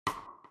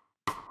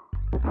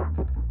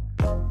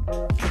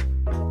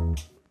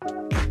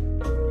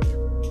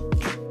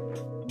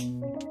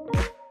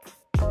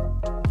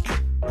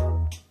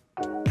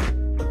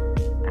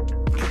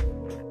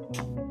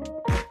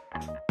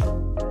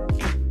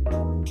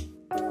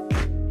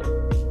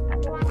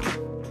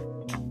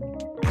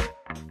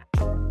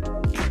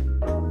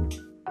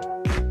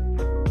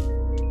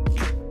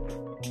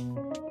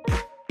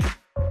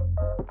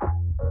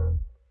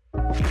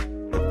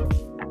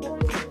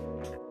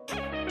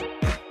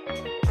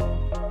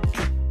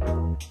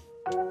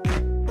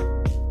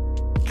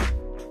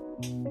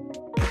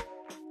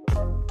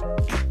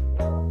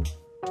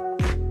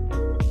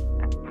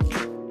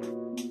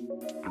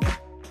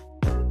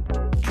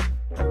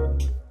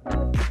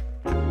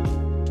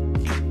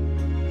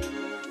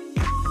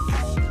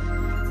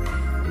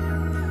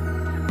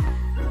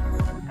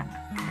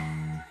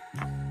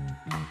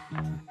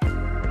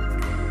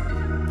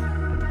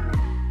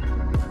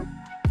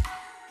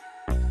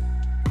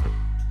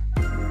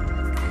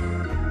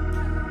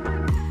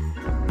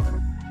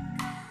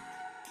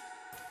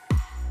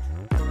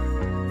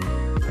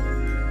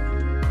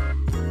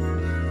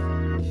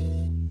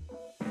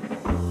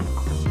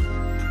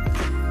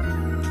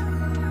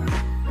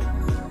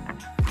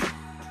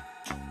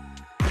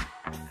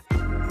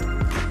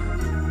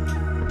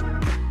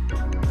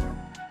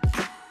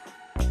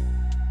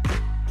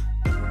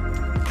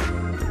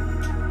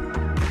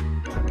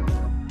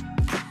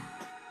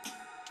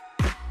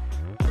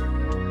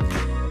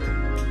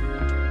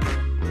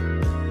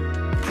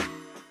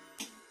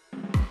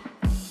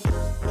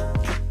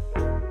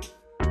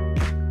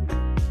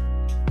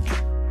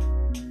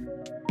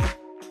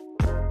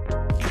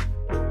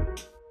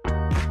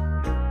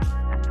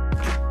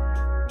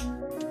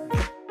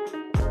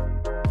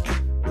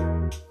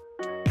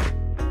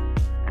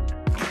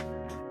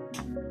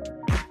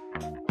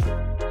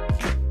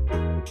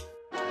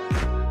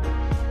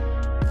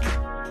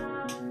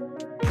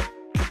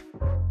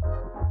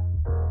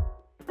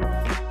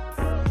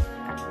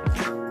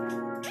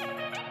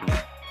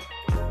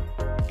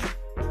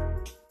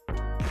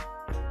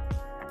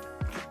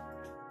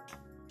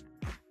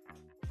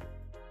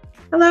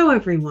Hello,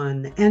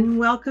 everyone, and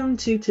welcome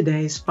to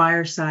today's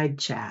Fireside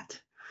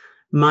Chat.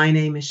 My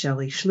name is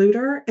Shelley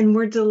Schluter, and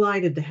we're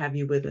delighted to have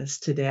you with us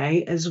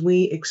today as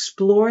we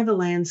explore the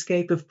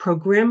landscape of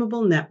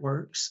programmable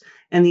networks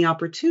and the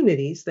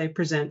opportunities they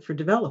present for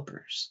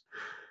developers.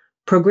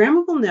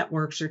 Programmable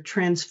networks are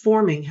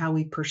transforming how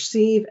we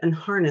perceive and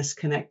harness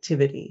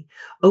connectivity,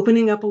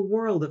 opening up a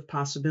world of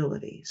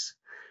possibilities.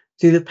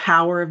 Through the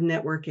power of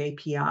network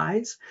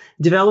APIs,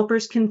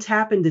 developers can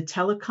tap into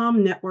telecom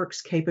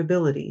networks'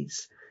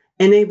 capabilities,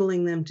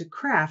 enabling them to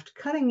craft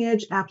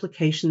cutting-edge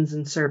applications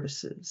and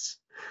services.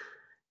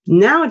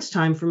 Now it's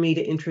time for me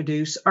to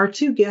introduce our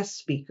two guest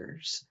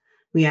speakers.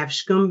 We have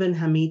Shkumbin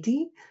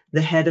Hamiti,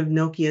 the head of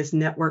Nokia's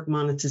Network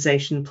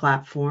Monetization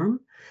Platform,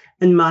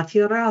 and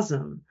Matija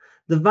Ražem,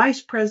 the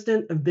vice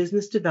president of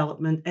business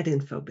development at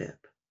Infobip.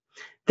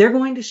 They're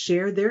going to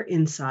share their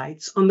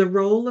insights on the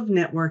role of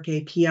network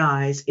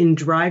APIs in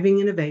driving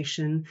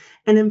innovation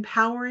and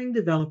empowering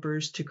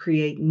developers to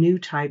create new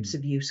types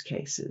of use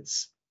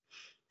cases.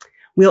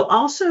 We'll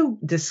also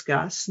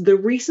discuss the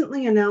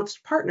recently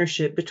announced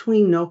partnership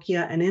between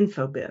Nokia and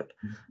Infobip,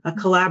 a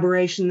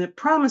collaboration that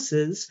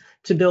promises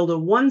to build a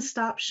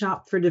one-stop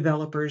shop for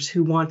developers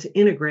who want to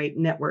integrate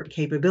network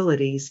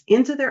capabilities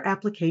into their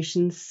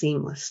applications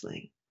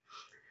seamlessly.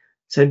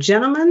 So,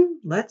 gentlemen,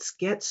 let's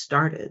get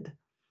started.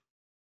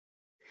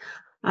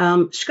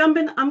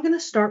 Shkumbin, I'm going to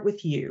start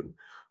with you.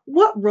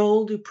 What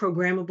role do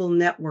programmable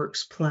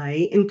networks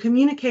play in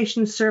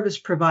communication service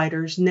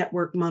providers'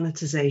 network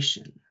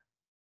monetization?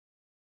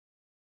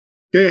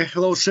 Okay,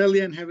 hello,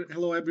 Shelley, and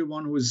hello,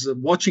 everyone who is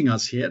watching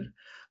us here.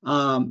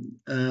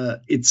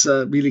 It's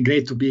really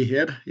great to be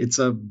here. It's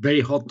a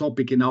very hot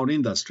topic in our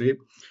industry.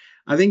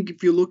 I think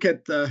if you look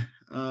at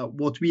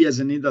what we as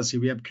an industry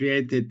we have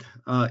created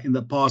in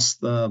the past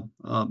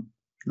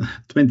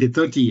 20,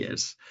 30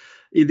 years,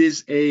 it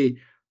is a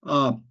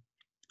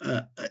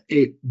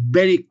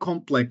very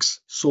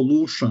complex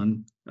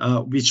solution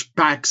which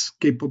packs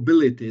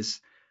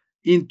capabilities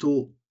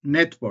into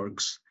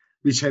networks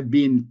which have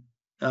been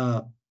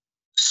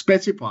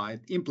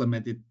specified,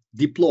 implemented,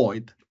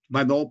 deployed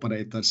by the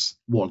operators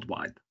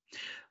worldwide.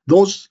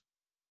 Those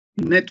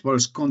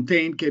networks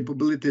contain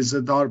capabilities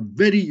that are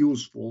very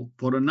useful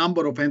for a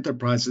number of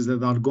enterprises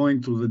that are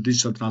going through the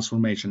digital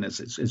transformation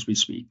as we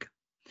speak.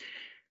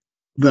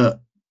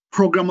 The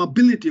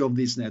programmability of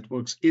these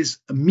networks is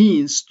a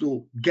means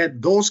to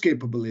get those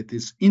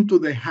capabilities into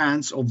the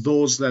hands of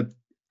those that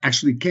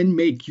actually can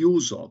make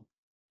use of.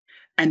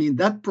 And in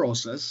that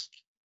process,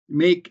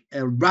 make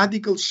a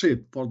radical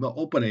shift for the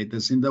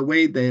operators in the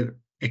way they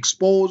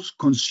expose,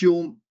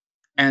 consume,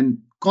 and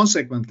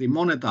consequently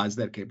monetize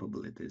their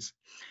capabilities.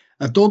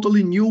 A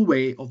totally new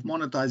way of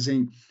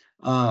monetizing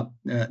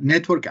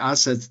network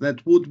assets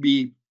that would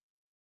be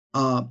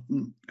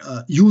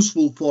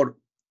useful for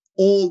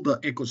all the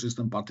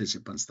ecosystem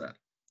participants there.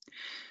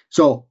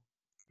 So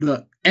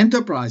the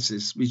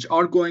enterprises which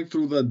are going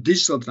through the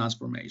digital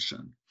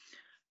transformation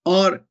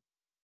are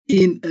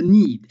in a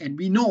need, and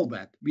we know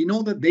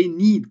that they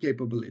need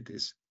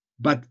capabilities,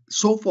 but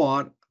so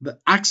far the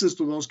access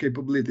to those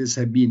capabilities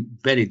have been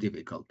very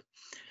difficult.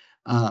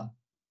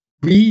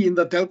 We in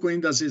the telco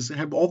industries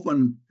have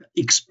often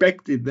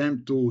expected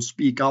them to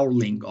speak our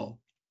lingo.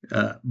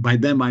 By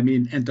them, I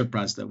mean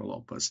enterprise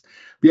developers.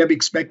 We have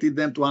expected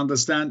them to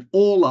understand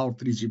all our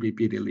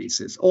 3GPP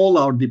releases, all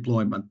our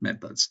deployment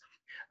methods.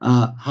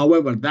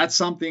 However, that's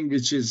something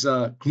which is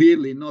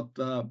clearly not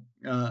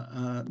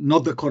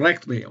the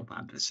correct way of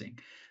addressing.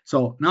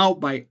 So now,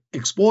 by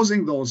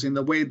exposing those in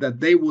the way that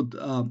they would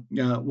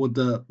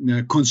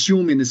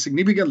consume in a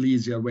significantly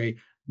easier way,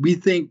 we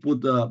think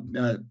would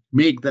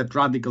make that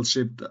radical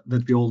shift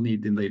that we all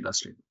need in the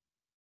industry.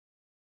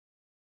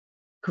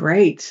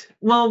 Great.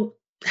 Well,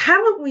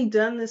 haven't we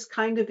done this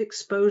kind of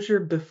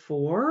exposure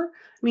before?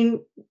 I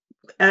mean,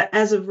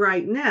 as of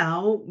right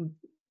now,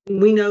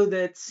 we know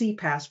that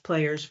CPaaS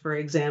players, for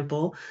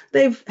example,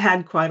 they've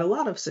had quite a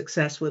lot of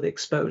success with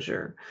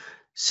exposure.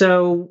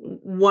 So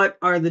what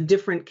are the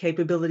different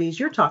capabilities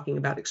you're talking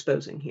about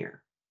exposing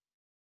here?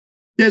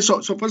 Yeah,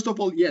 so first of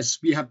all, yes,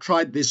 we have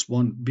tried this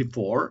one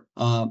before.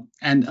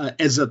 And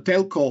as a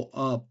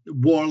telco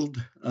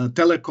world,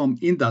 telecom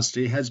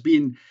industry has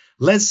been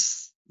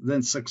less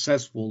than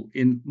successful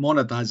in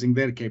monetizing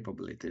their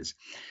capabilities.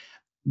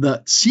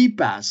 The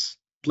CPaaS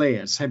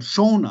players have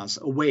shown us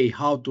a way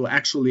how to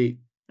actually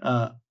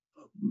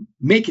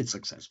make it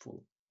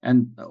successful.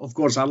 And of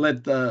course, I'll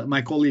let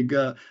my colleague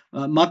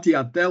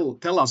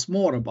Matija tell us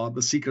more about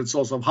the secret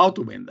sauce of how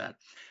to win that.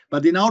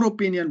 But in our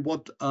opinion,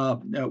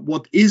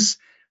 what is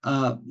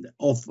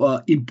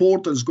of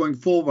importance going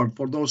forward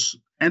for those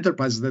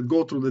enterprises that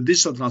go through the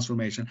digital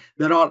transformation,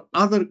 there are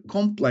other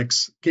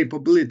complex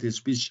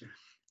capabilities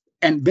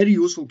and very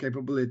useful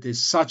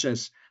capabilities such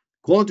as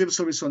quality of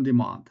service on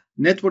demand,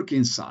 network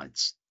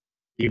insights,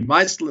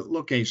 device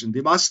location,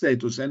 device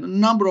status, and a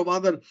number of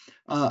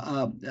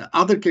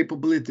other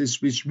capabilities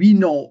which we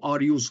know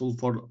are useful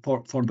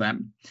for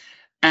them.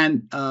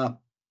 And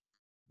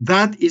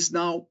that is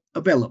now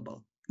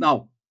available.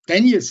 Now,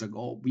 10 years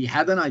ago, we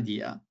had an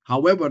idea.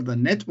 However, the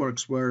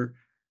networks were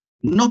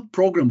not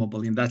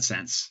programmable in that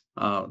sense.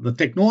 The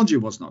technology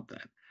was not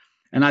there.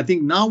 And I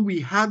think now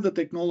we have the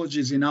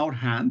technologies in our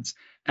hands,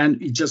 and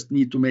we just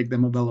need to make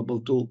them available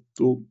to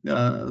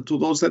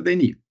those that they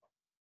need.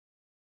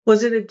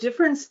 Was it a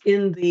difference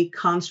in the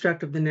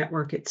construct of the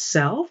network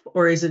itself,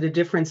 or is it a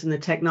difference in the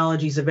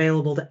technologies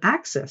available to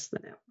access the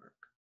network?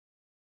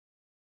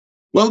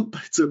 Well,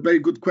 it's a very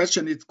good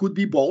question. It could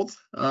be both,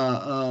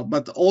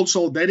 but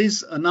also there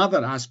is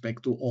another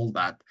aspect to all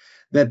that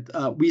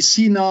we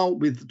see now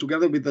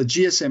together with the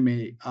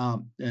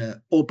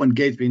GSMA Open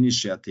Gateway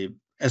Initiative,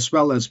 as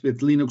well as with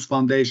Linux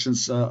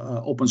Foundation's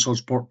open source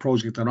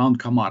project around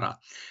Camara.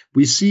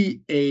 We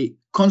see a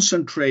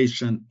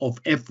concentration of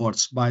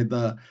efforts by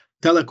the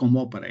telecom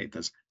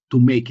operators to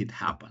make it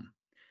happen.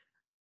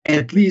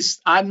 At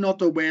least I'm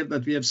not aware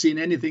that we have seen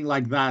anything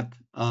like that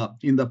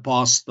in the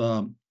past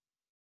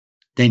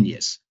 10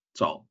 years.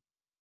 So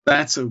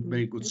that's a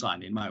very good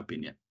sign, in my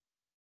opinion.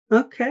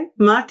 Okay.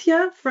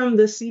 Matija, from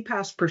the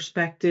CPaaS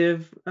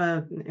perspective,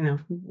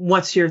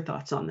 what's your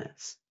thoughts on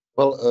this?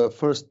 Well,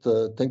 first,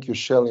 thank you,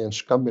 Shelley and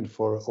Shkumbin,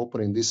 for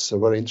opening this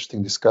very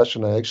interesting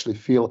discussion. I actually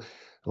feel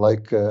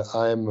like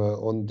I'm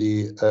on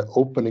the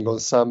opening on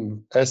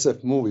some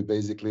SF movie,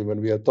 basically, when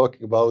we are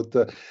talking about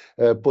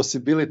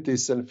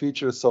possibilities and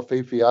features of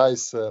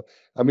APIs.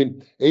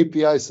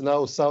 APIs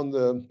now sound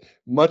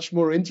much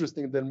more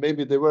interesting than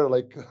maybe they were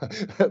like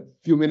a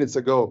few minutes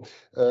ago.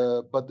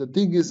 But the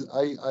thing is,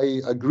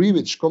 I agree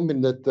with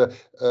Shkumbin that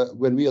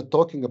when we are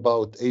talking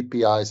about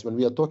APIs, when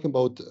we are talking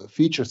about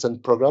features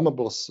and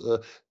programmable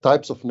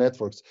types of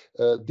networks,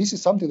 this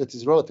is something that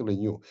is relatively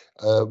new.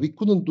 We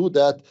couldn't do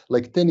that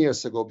like 10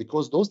 years ago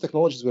because those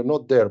technologies were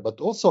not there.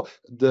 But also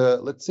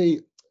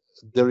the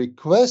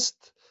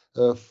request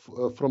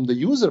from the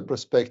user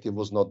perspective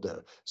was not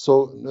there.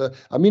 So,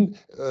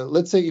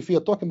 let's say if we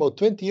are talking about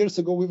 20 years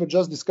ago, we were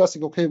just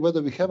discussing, okay,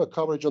 whether we have a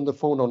coverage on the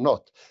phone or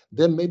not.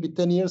 Then maybe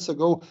 10 years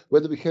ago,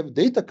 whether we have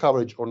data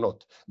coverage or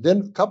not.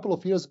 Then a couple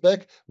of years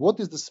back, what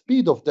is the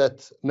speed of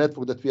that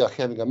network that we are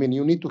having?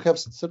 You need to have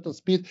certain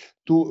speed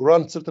to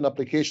run certain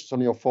applications on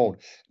your phone.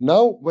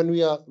 Now, when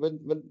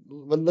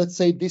let's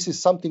say this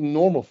is something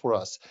normal for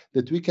us,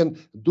 that we can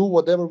do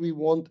whatever we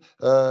want,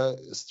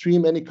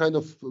 stream any kind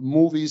of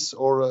movies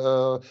or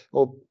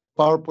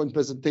PowerPoint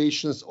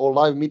presentations or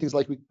live meetings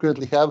like we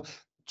currently have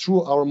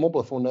through our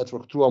mobile phone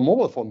network, through our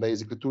mobile phone,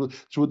 basically,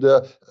 through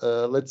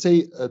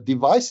the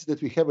devices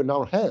that we have in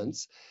our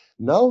hands.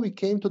 Now we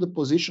came to the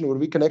position where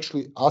we can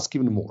actually ask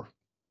even more.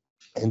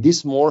 And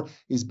this more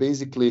is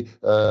basically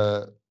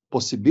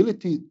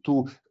possibility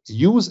to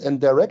use and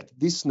direct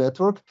this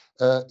network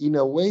in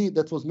a way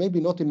that was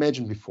maybe not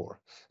imagined before.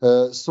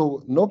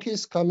 So Nokia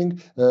is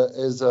coming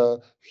as a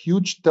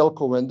huge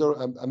telco vendor,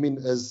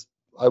 as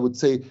I would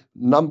say,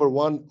 number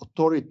one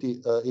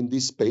authority in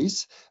this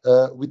space,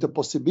 with the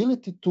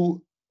possibility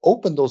to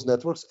open those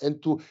networks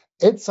and to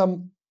add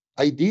some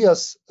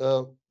ideas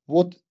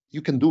what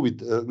you can do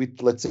with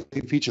let's say,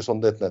 features on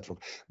that network.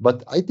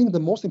 But I think the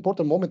most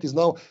important moment is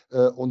now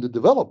on the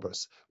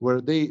developers, where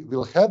they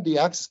will have the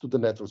access to the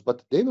networks,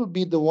 but they will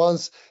be the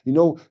ones,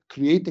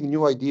 creating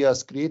new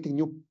ideas, creating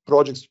new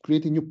projects,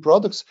 creating new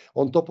products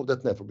on top of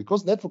that network.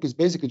 Because network is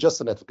basically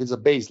just a network; it's a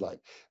baseline.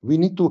 We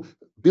need to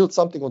build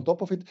something on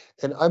top of it,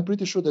 and I'm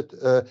pretty sure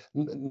that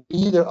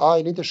neither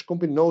I, neither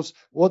Shkumbin knows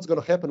what's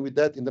going to happen with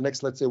that in the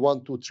next, let's say,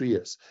 1, 2, 3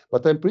 years.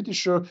 But I'm pretty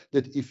sure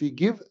that if we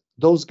give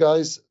those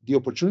guys the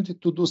opportunity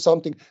to do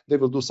something, they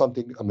will do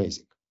something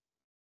amazing.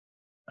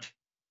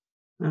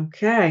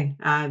 Okay.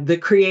 The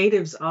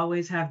creatives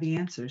always have the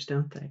answers,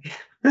 don't they?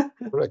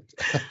 Correct.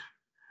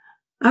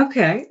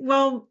 Okay.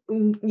 Well,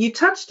 you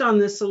touched on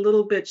this a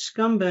little bit,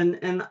 Shkumbin,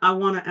 and I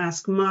want to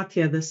ask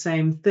Matija the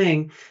same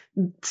thing.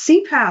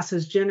 CPaaS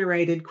has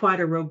generated quite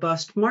a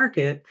robust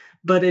market,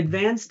 but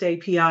advanced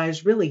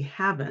APIs really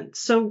haven't.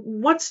 So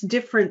what's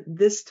different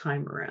this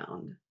time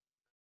around?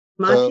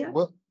 Matija?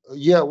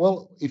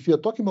 Well, if you're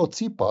talking about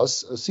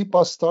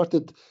CPaaS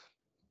started,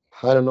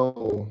 I don't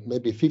know,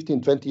 maybe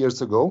 15, 20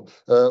 years ago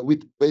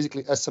with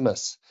basically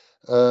SMS.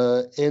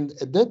 And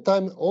at that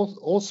time,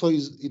 also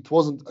it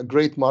wasn't a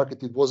great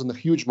market. It wasn't a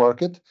huge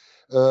market,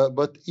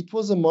 but it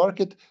was a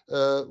market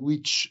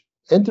which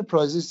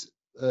enterprises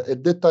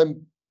at that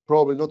time,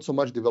 probably not so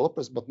much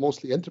developers, but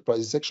mostly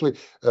enterprises actually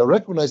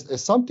recognized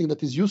as something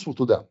that is useful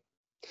to them.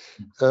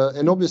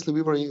 And obviously,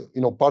 we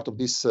were, part of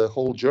this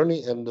whole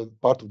journey and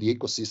part of the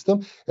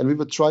ecosystem, and we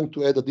were trying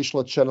to add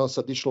additional channels,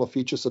 additional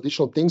features,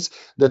 additional things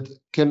that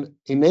can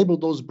enable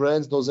those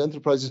brands, those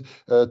enterprises,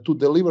 to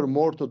deliver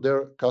more to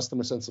their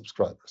customers and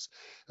subscribers.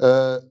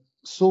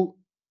 So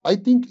I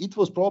think it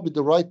was probably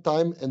the right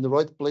time and the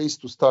right place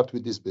to start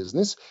with this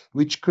business,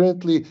 which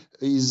currently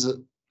is,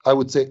 I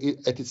would say,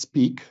 at its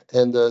peak,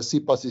 and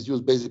CPaaS is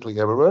used basically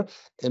everywhere.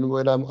 And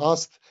when I'm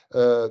asked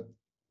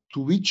to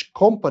which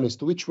companies,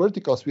 to which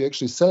verticals we're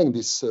actually selling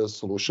this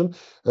solution,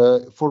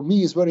 for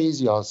me is very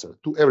easy answer: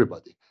 to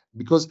everybody.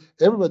 Because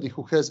everybody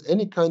who has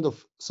any kind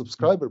of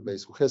subscriber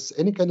base, who has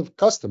any kind of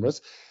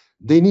customers,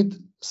 they need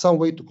some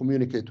way to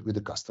communicate with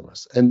the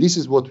customers. And this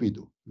is what we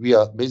do. We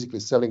are basically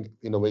selling,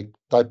 in a way,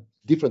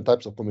 different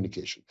types of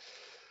communication.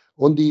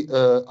 On the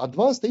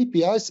advanced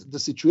APIs, the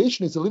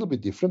situation is a little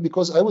bit different,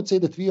 because I would say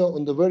that we are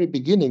on the very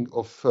beginning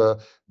of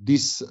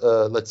this,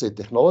 let's say,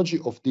 technology,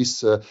 of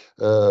this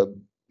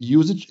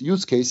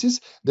use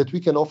cases that we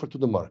can offer to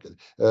the market.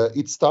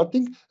 It's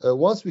starting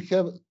once we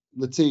have,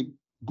 let's say,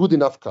 good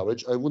enough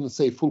coverage. I wouldn't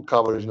say full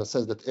coverage in a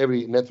sense that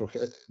every network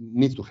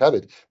needs to have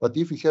it, but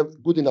if we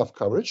have good enough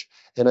coverage,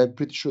 and I'm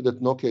pretty sure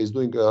that Nokia is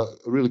doing a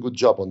really good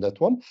job on that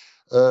one,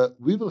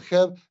 we will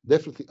have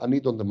definitely a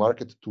need on the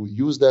market to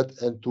use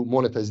that and to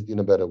monetize it in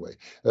a better way.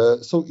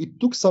 So it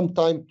took some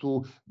time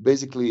to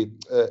basically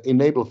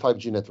enable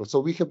 5G networks. So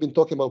we have been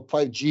talking about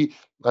 5G,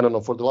 I don't know,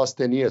 for the last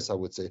 10 years, I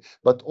would say,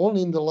 but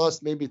only in the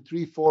last maybe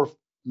 3, 4,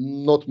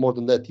 not more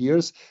than that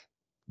years,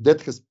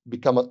 that has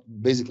become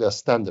basically a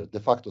standard, de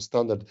facto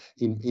standard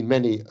in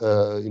many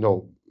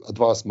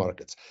advanced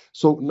markets.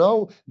 So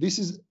now this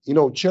is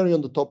cherry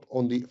on the top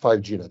on the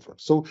 5G network.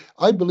 So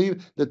I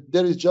believe that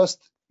there is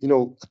just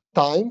a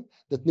time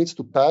that needs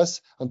to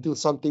pass until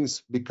some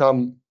things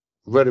become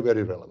very,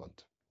 very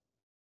relevant.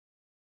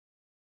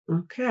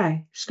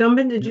 Okay,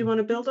 Shkumbin, did you want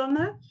to build on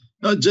that?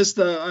 No, just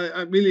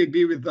I really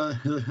agree with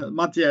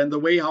Matija, and the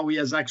way how he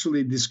has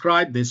actually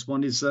described this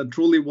one is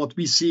truly what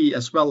we see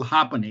as well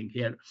happening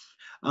here.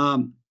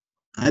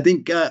 I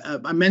think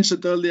I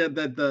mentioned earlier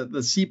that the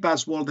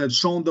CPaaS world has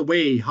shown the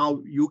way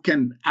how you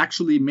can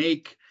actually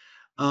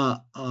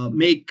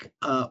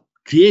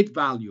create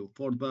value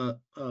for the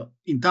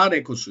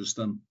entire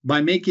ecosystem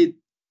by making it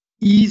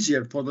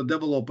easier for the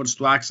developers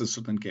to access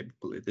certain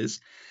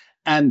capabilities.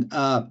 And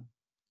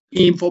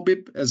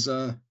Infobip, as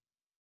a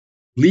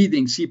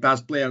leading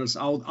CPaaS players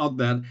out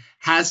there,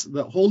 has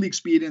the whole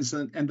experience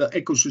and the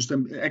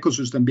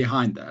ecosystem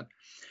behind that.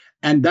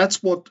 And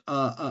that's what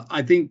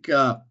I think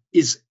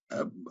is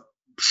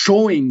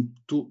showing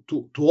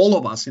to all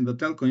of us in the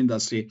telco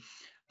industry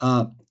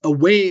a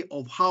way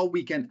of how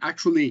we can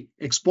actually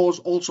expose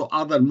also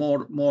other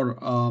more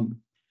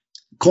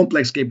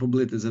complex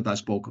capabilities that I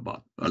spoke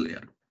about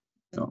earlier.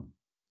 So.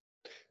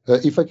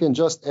 If I can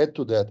just add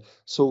to that,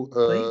 so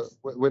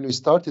when we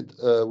started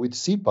with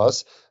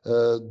CPaaS,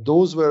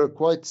 those were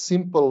quite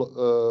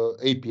simple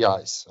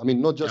APIs. I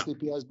mean, not just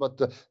APIs, but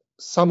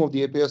some of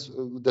the APIs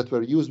that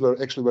were used were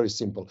actually very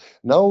simple.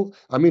 Now,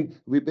 I mean,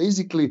 we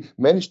basically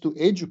managed to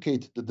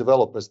educate the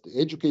developers,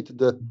 educate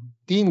the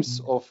teams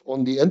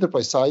on the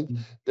enterprise side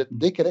that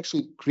they can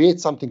actually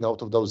create something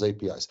out of those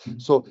APIs.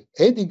 So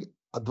adding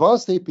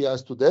advanced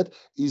APIs to that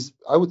is,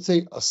 I would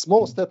say, a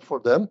small step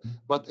for them,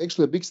 but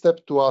actually a big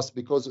step to us,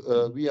 because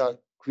we are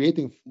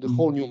creating the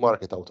whole new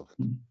market out of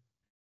it.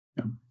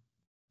 Yeah.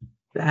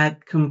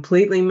 That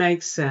completely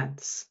makes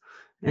sense.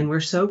 And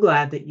we're so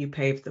glad that you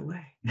paved the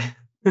way.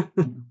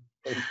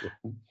 Thank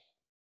you.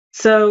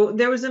 So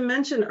there was a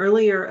mention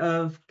earlier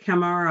of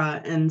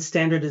Camara and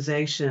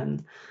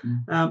standardization.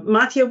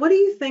 Matija, what do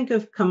you think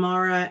of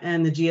Camara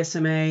and the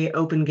GSMA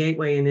Open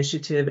Gateway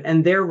Initiative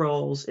and their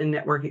roles in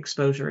network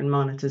exposure and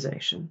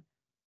monetization?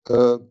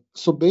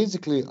 So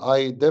basically,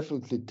 I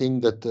definitely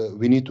think that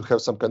we need to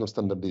have some kind of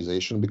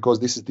standardization, because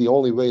this is the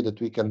only way that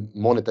we can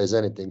monetize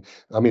anything.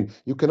 I mean,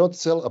 you cannot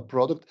sell a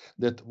product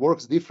that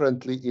works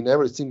differently in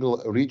every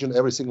single region,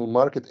 every single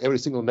market, every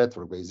single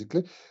network,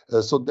 basically.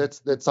 So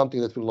that's something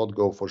that will not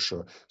go for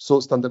sure. So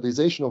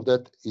standardization of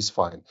that is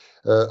fine.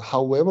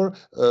 However,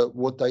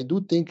 what I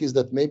do think is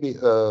that maybe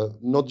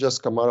not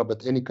just Camara,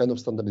 but any kind of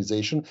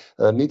standardization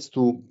needs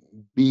to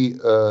be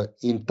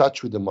in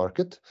touch with the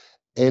market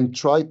and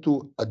try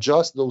to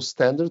adjust those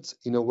standards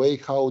in a way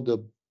how the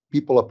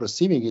people are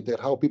perceiving it and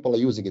how people are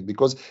using it.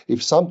 Because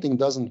if something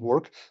doesn't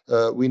work,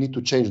 we need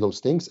to change those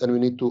things and we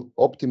need to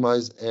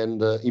optimize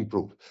and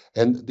improve.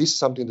 And this is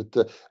something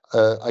that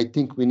I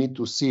think we need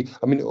to see.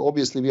 I mean,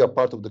 obviously, we are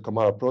part of the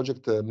Camara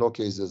project,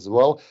 Nokia is as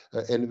well,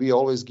 and we are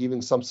always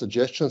giving some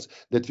suggestions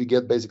that we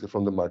get basically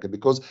from the market,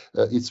 because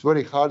it's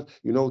very hard,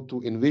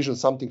 to envision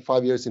something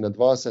 5 years in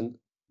advance and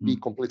be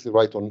completely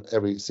right on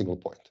every single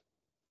point.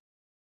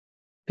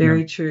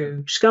 Very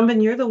true.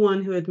 Shkumbin, you're the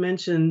one who had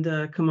mentioned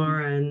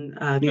Camara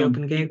and the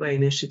Open Gateway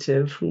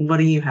Initiative. What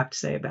do you have to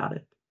say about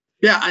it?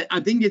 Yeah, I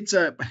think it's,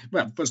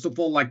 well, first of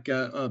all, like,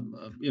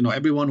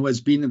 everyone who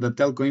has been in the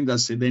telco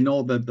industry, they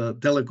know that the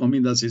telecom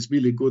industry is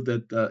really good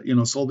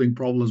at, solving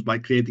problems by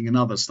creating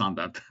another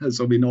standard.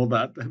 So we know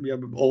that we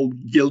are all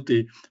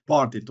guilty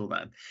party to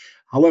that.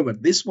 However,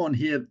 this one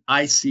here,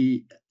 I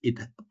see it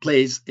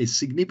plays a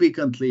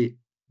significantly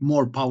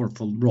more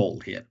powerful role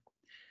here.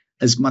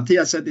 As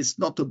Matija said, it's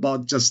not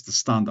about just the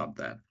standard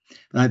there.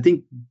 And I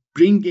think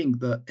bringing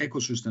the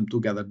ecosystem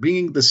together,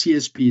 bringing the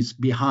CSPs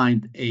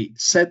behind a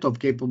set of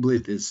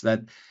capabilities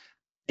that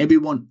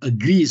everyone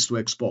agrees to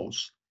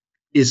expose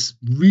is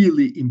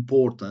really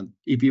important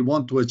if we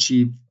want to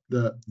achieve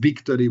the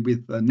victory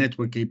with the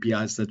network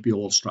APIs that we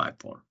all strive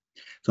for.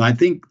 So I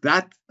think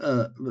that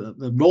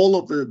the role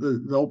of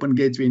the Open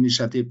Gateway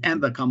Initiative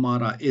and the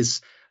Camara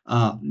is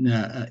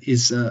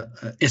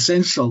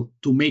essential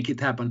to make it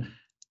happen.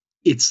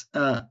 It's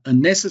a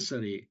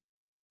necessary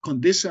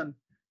condition,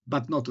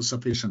 but not a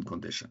sufficient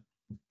condition.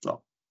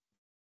 So,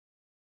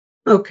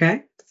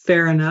 okay,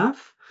 fair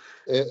enough.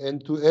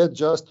 And to add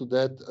just to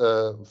that,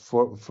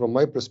 from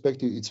my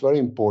perspective, it's very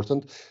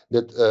important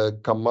that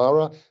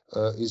Camara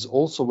is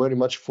also very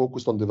much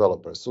focused on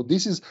developers. So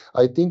this is,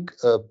 I think,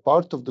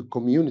 part of the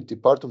community,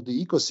 part of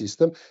the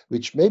ecosystem,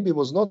 which maybe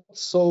was not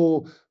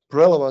so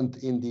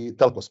relevant in the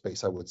telco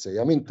space, I would say.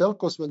 I mean,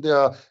 telcos, when they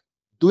are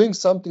doing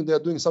something, they are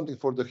doing something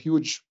for the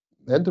huge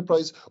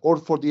enterprise or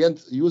for the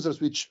end users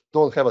which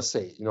don't have a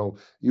say. You know,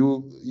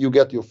 you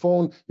get your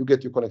phone, you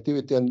get your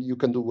connectivity, and you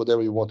can do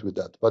whatever you want with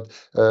that. But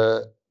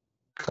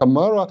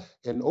Camara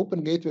and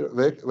Open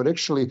Gateway were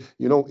actually,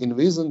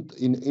 envisioned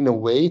in a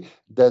way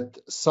that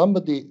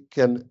somebody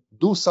can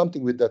do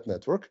something with that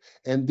network,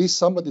 and this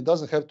somebody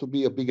doesn't have to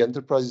be a big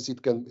enterprise.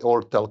 It can,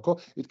 or telco.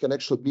 It can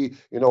actually be,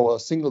 a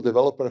single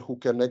developer who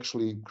can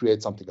actually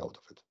create something out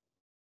of it.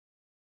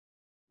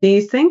 Do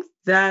you think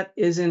that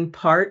is in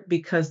part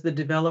because the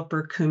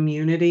developer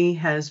community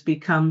has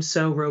become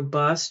so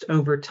robust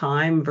over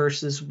time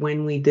versus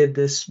when we did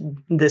this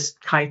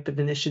type of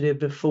initiative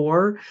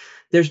before?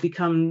 There's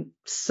become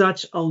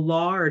such a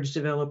large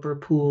developer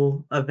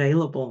pool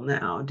available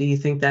now. Do you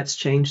think that's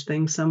changed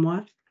things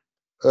somewhat?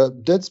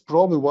 That's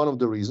probably one of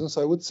the reasons,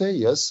 I would say.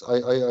 Yes,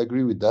 I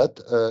agree with that.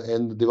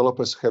 And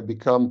developers have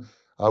become,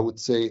 I would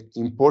say,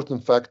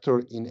 important factor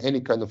in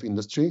any kind of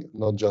industry,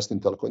 not just in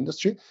telco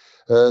industry.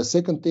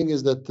 Second thing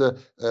is that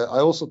I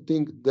also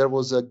think there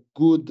was a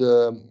good,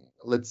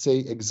 let's say,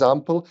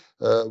 example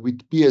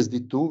with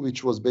PSD2,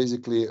 which was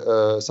basically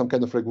some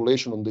kind of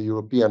regulation on the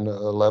European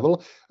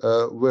level,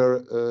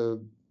 where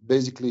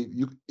basically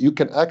you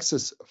can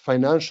access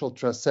financial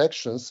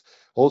transactions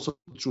also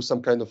through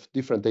some kind of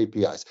different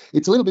APIs.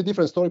 It's a little bit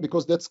different story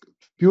because that's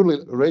purely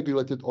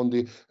regulated on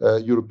the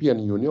European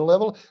Union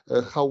level.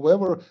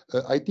 However,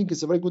 I think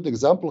it's a very good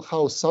example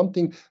how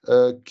something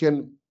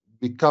can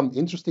become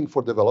interesting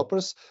for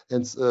developers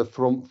and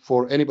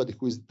for anybody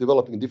who is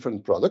developing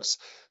different products.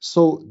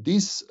 So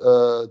this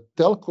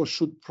telco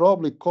should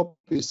probably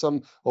copy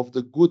some of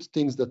the good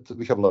things that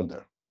we have learned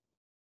there.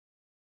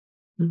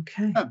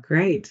 Okay,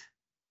 great.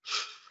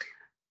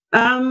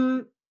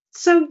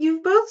 So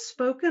you've both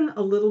spoken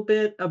a little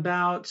bit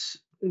about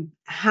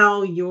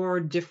how your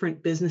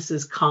different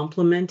businesses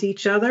complement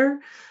each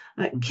other.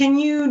 Can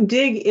you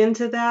dig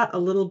into that a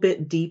little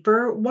bit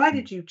deeper? Why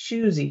did you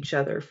choose each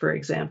other, for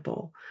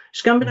example?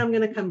 Shkumbin, I'm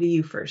going to come to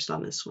you first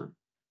on this one.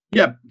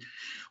 Yeah.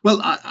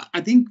 Well,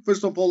 I think,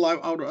 first of all,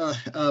 our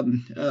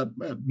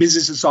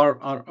businesses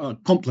are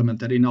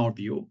complementary in our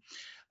view.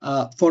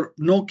 For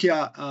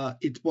Nokia,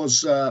 it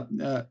was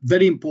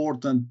very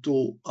important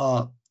to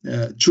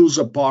choose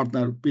a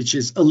partner which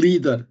is a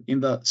leader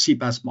in the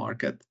CPaaS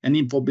market, and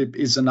Infobip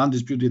is an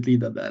undisputed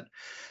leader there.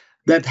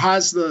 That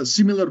has the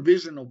similar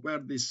vision of where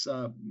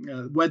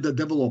the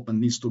development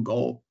needs to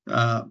go,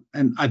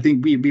 and I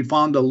think we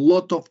found a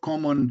lot of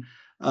common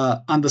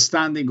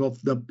understanding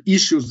of the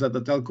issues that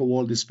the telco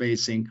world is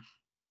facing.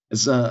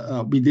 As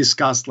we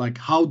discussed, like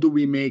how do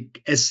we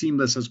make as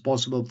seamless as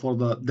possible for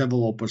the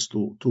developers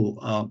to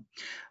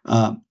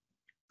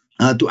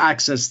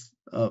access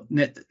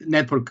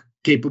network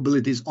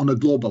capabilities on a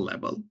global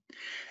level.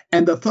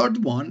 And the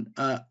third one,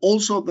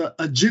 also the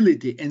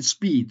agility and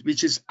speed,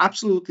 which is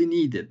absolutely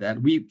needed.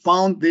 And we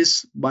found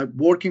this by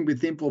working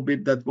with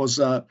Infobip that was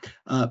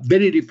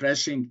very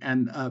refreshing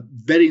and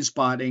very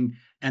inspiring.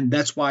 And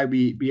that's why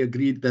we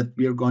agreed that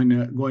we are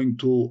going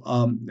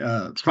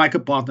to strike a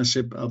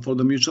partnership for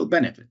the mutual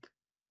benefit.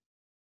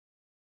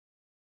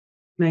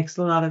 Makes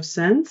a lot of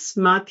sense.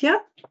 Matija?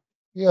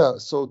 Yeah,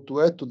 so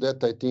to add to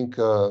that, I think,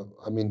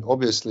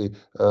 obviously,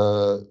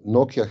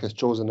 Nokia has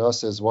chosen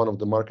us as one of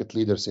the market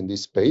leaders in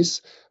this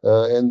space.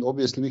 And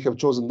obviously, we have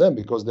chosen them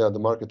because they are the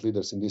market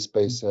leaders in this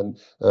space. And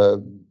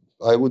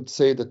I would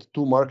say that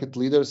two market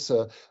leaders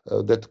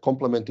that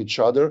complement each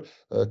other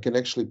can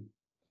actually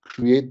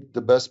create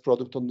the best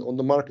product on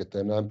the market.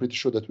 And I'm pretty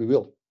sure that we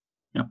will.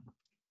 Yeah,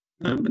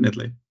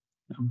 definitely.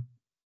 Yeah.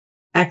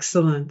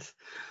 Excellent.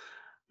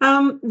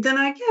 Then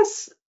I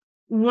guess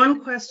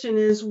one question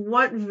is,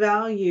 what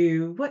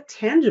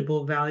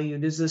tangible value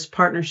does this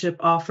partnership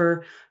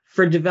offer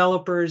for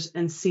developers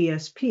and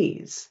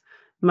CSPs?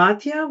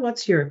 Matija,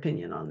 what's your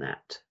opinion on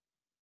that?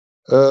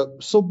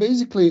 So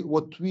basically,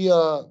 what we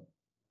are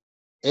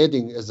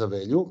adding as a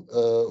value,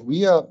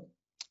 we are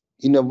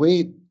in a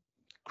way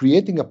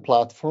creating a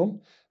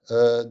platform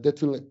that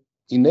will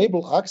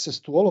enable access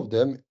to all of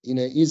them in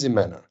an easy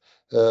manner.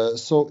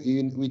 So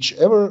in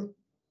whichever,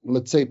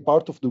 let's say,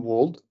 part of the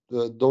world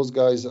those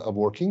guys are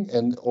working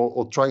and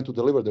or trying to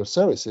deliver their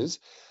services,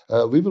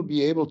 we will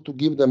be able to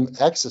give them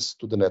access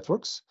to the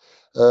networks.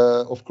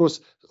 Of course,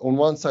 on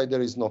one side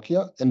there is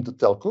Nokia and the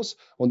telcos.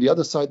 On the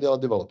other side, there are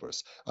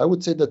developers. I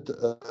would say that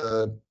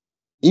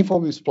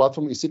Infobip's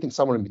platform is sitting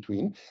somewhere in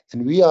between,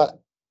 and we are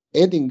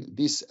adding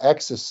this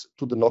access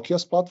to the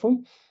Nokia's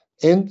platform,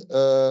 and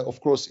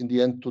of course, in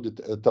the end, to the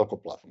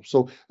telco platform.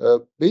 So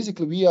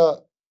basically, we are,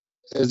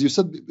 as you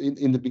said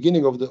in the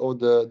beginning of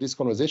this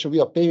conversation, we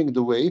are paving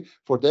the way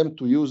for them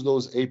to use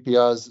those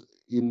APIs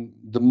in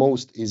the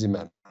most easy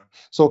manner.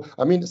 So,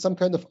 I mean, some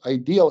kind of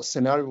ideal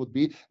scenario would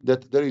be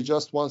that there is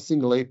just one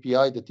single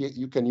API that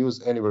you can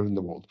use anywhere in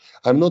the world.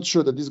 I'm not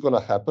sure that this is going to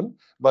happen,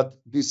 but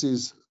this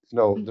is,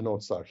 the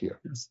North Star here.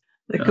 Yes.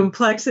 The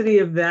complexity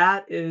of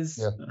that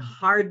is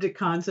hard to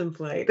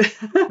contemplate.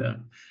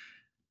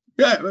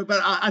 Yeah,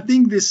 but I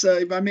think this,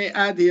 if I may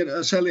add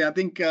here, Shelley, I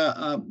think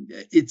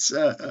it's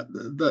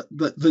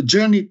the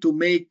journey to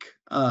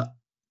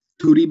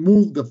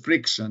remove the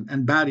friction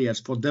and barriers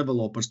for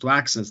developers to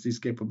access these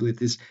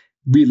capabilities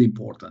really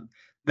important.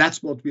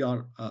 That's what we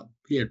are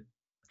here,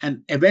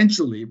 and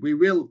eventually we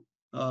will,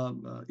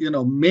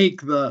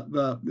 make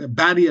the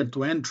barrier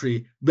to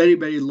entry very,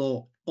 very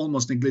low,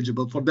 almost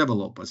negligible for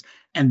developers,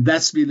 and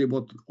that's really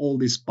what all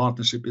this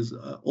partnership is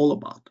all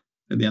about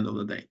at the end of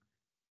the day.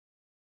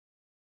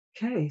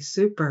 Okay,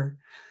 super.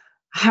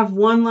 I have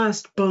one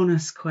last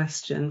bonus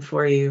question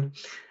for you.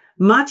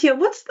 Matija,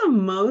 what's the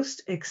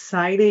most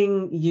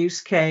exciting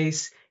use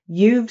case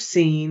you've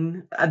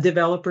seen a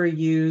developer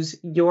use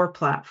your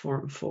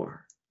platform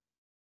for?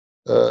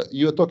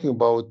 You're talking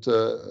about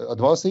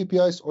advanced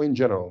APIs or in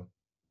general?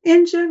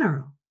 In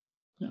general.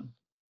 Yeah.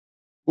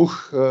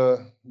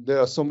 There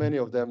are so many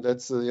of them.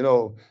 That's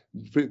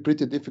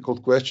pretty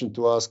difficult question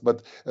to ask.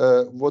 But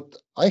what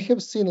I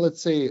have seen,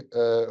 let's say,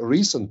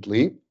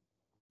 recently,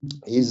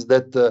 is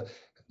that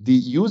the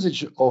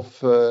usage of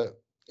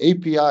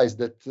APIs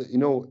that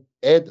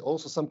add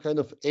also some kind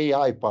of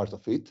AI part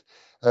of it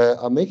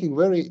are making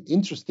very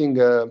interesting,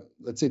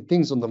 let's say,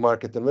 things on the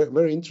market, and very,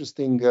 very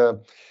interesting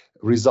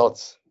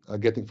results are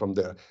getting from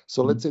there.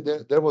 So let's say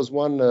there was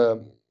one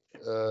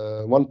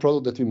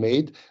product that we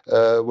made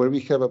where we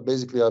have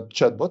basically a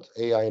chatbot,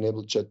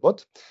 AI-enabled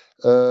chatbot,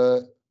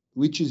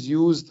 which is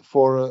used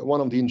for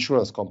one of the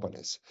insurance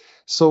companies.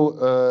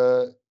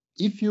 So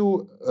if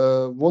you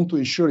want to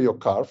insure your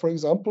car, for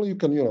example, you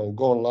can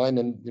go online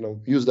and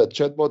use that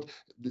chatbot.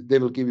 They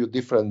will give you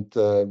different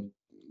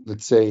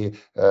let's say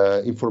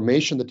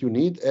information that you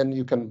need, and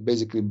you can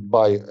basically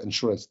buy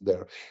insurance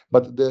there.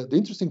 But the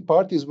interesting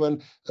part is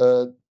when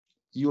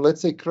you,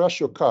 let's say, crash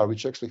your car,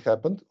 which actually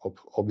happened.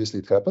 Obviously,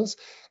 it happens.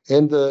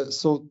 And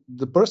so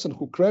the person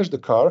who crashed the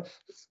car,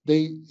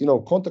 they,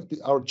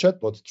 contacted our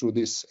chatbot through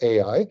this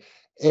AI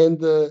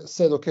and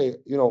said, okay,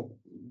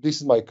 this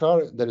is my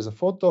car. There is a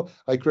photo.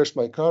 I crashed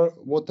my car.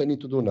 What I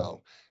need to do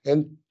now?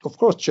 And of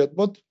course,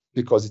 chatbot,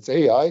 because it's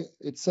AI,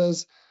 it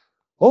says,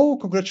 oh,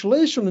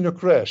 congratulations on your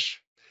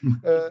crash.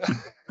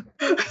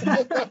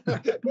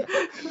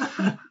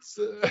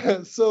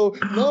 So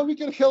now we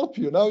can help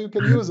you. Now you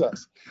can use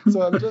us.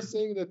 So I'm just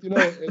saying that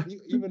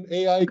even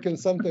AI can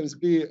sometimes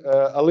be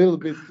a little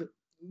bit,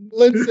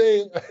 let's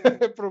say,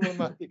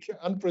 problematic,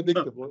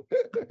 unpredictable,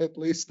 at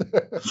least.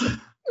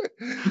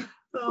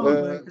 Oh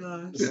my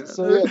gosh!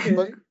 So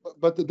okay.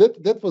 but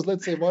that was,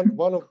 let's say,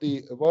 one of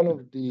the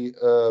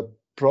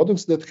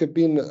products that have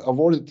been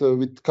awarded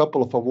with a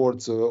couple of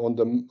awards on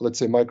the, let's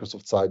say,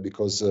 Microsoft side,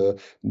 because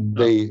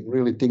they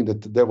really think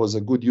that there was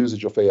a good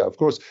usage of AI. Of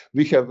course,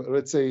 we have,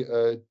 let's say,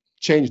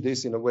 changed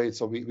this in a way,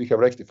 so we have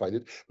rectified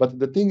it. But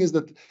the thing is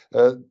that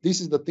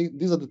these are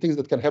the things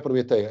that can happen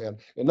with AI.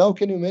 And now,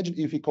 can you imagine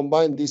if we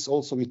combine this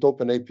also with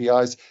open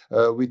APIs,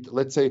 with,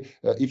 let's say,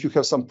 if you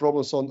have some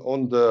problems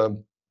on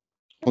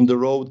the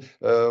road,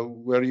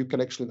 where you can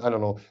actually,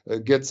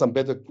 get some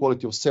better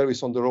quality of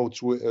service on the road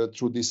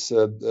through these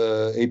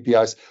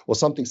APIs, or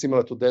something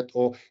similar to that,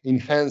 or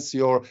enhance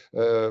your,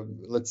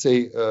 let's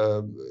say,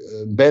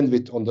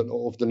 bandwidth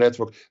of the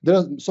network. There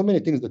are so many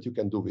things that you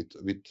can do with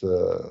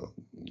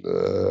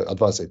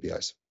advanced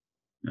APIs.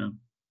 Yeah.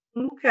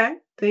 Okay,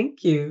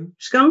 thank you.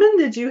 Shkumbin,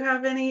 did you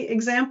have any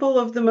example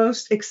of the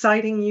most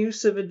exciting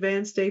use of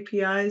advanced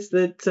APIs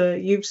that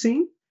you've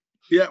seen?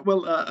 Yeah,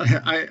 well,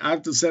 I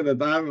have to say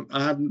that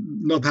I have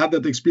not had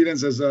that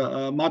experience as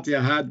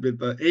Matija had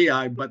with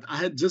AI, but I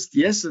had just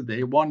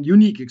yesterday one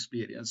unique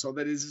experience. So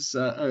there is this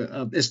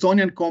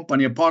Estonian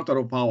company, a partner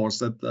of ours,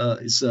 that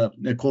is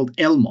called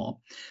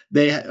Elmo.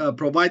 They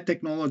provide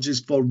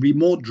technologies for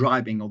remote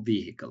driving of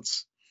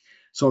vehicles.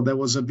 So there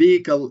was a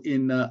vehicle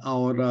in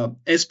our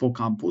Espoo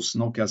campus,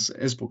 Nokia's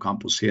Espoo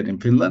campus here in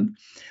Finland,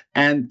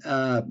 and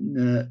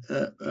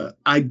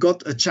I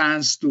got a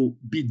chance to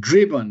be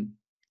driven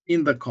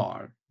in the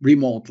car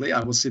remotely.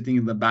 I was sitting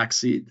in the back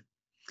seat,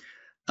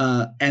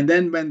 and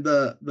then when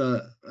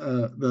the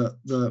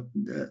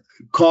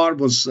car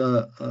was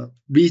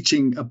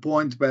reaching a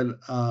point where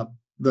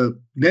the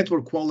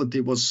network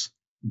quality was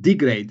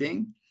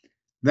degrading,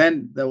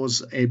 then there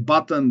was a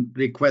button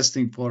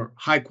requesting for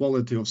high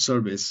quality of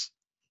service,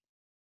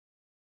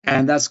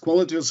 and that's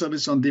quality of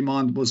service on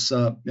demand was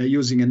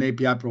using an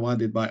API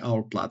provided by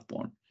our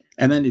platform,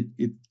 and then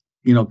it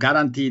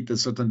guaranteed a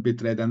certain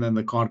bit rate, and then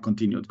the car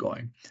continued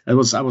going. I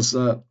was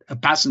a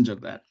passenger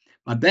there.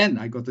 But then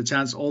I got the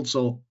chance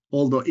also,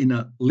 although in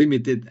a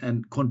limited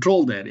and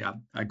controlled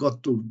area, I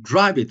got to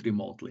drive it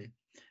remotely.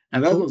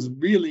 And that was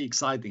really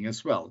exciting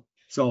as well.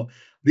 So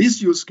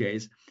this use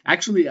case,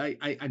 actually,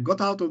 I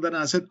got out of that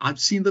and I said, I've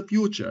seen the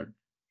future.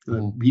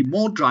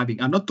 Remote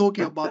driving. I'm not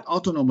talking about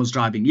autonomous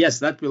driving. Yes,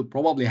 that will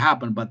probably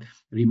happen, but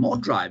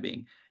remote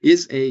driving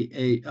is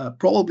a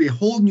probably a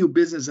whole new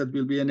business that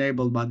will be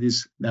enabled by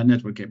these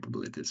network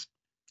capabilities.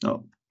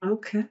 So.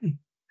 Okay.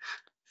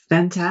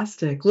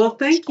 Fantastic. Well,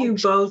 thank you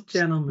both,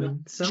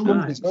 gentlemen, so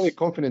much. He's very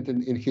confident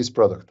in his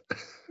product.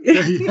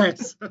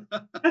 Yes.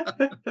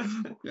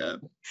 Yeah.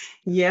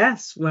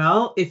 Yes.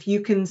 Well, if you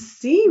can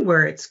see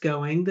where it's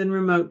going, then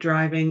remote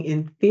driving,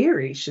 in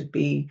theory, should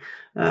be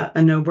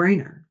a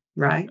no-brainer,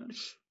 right?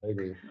 I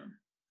agree.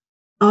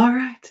 All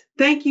right.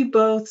 Thank you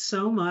both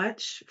so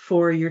much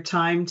for your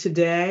time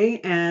today.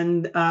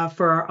 And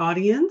for our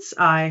audience,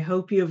 I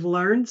hope you have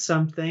learned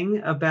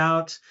something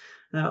about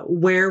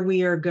where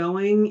we are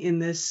going in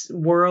this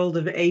world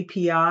of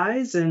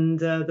APIs and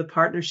the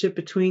partnership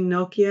between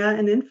Nokia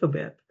and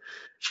Infobip.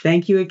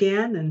 Thank you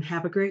again and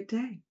have a great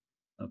day.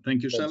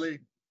 Thank you, Shelley.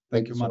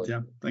 Thank you,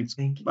 Matija. Thanks.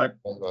 Thank you. Bye.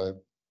 Bye.